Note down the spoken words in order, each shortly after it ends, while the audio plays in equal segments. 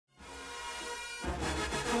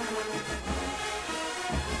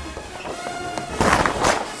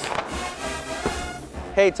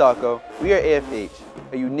Hey Tacko, we are AFH,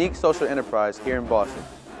 a unique social enterprise here in Boston,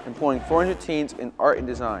 employing 400 teens in art and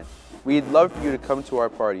design. We'd love for you to come to our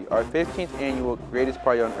party, our 15th annual Greatest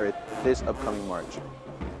Party on Earth, this upcoming March.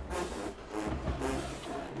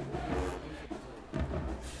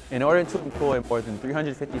 In order to employ more than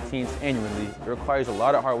 350 teens annually, it requires a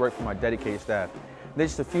lot of hard work from our dedicated staff.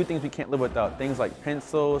 There's just a few things we can't live without, things like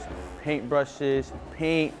pencils, paintbrushes,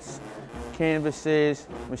 paints, canvases,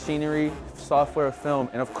 machinery, software, film,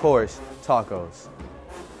 and of course, tacos.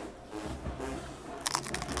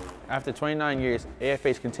 After 29 years,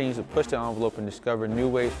 AFH continues to push the envelope and discover new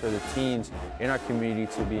ways for the teens in our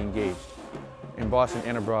community to be engaged in Boston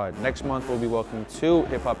and abroad. Next month, we'll be welcoming 2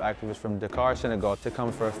 hip-hop activists from Dakar, Senegal to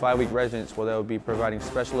come for a 5-week residence where they'll be providing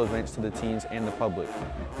special events to the teens and the public.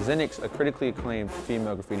 Zenix, a critically acclaimed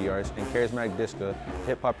female graffiti artist, and Charismatic Disca, a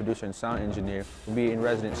hip-hop producer and sound engineer, will be in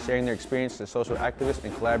residence sharing their experience as social activists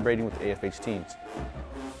and collaborating with AFH teens.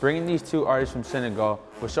 Bringing these 2 artists from Senegal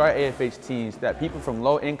will show our AFH teens that people from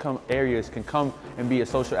low-income areas can come and be a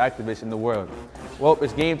social activist in the world. Well,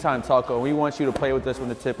 it's game time, Tacko, and we want you to play with us when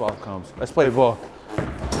the tip-off comes. Let's play ball.